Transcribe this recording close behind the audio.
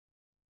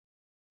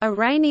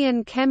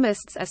Iranian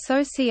Chemists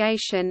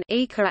Association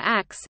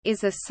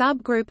is a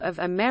subgroup of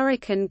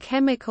American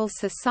Chemical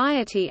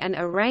Society and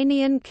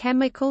Iranian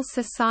Chemical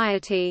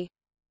Society.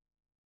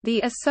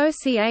 The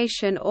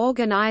association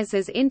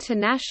organizes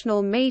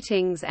international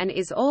meetings and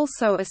is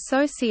also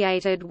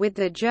associated with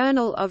the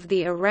Journal of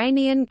the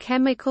Iranian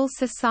Chemical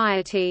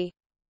Society.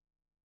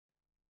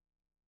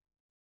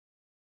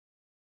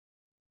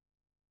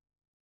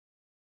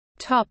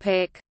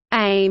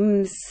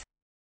 Aims: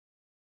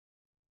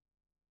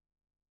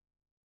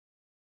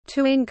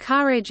 to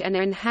encourage and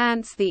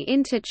enhance the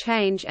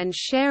interchange and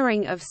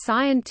sharing of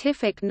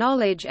scientific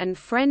knowledge and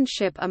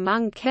friendship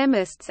among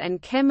chemists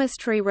and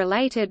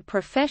chemistry-related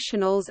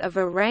professionals of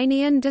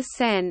Iranian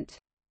descent.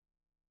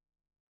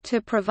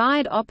 To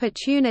provide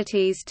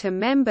opportunities to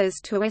members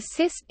to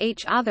assist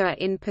each other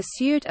in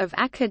pursuit of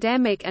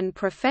academic and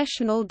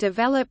professional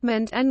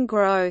development and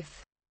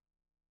growth.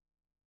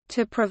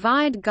 To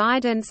provide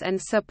guidance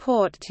and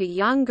support to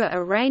younger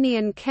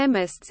Iranian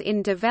chemists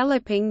in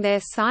developing their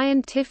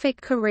scientific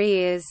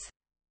careers.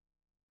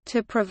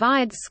 To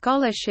provide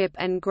scholarship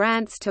and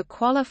grants to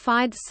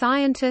qualified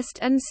scientists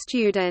and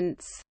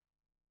students.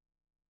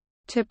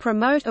 To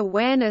promote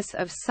awareness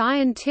of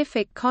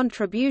scientific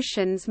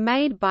contributions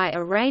made by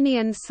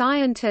Iranian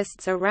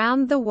scientists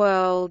around the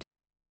world.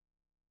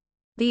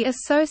 The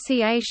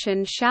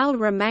association shall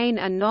remain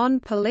a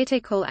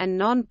non-political and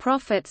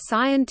non-profit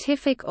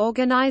scientific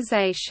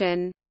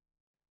organization.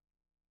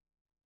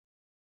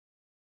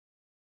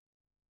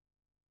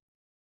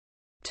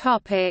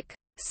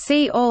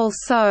 See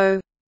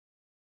also: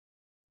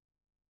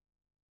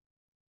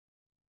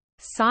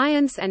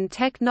 Science and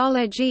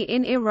technology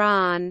in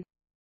Iran.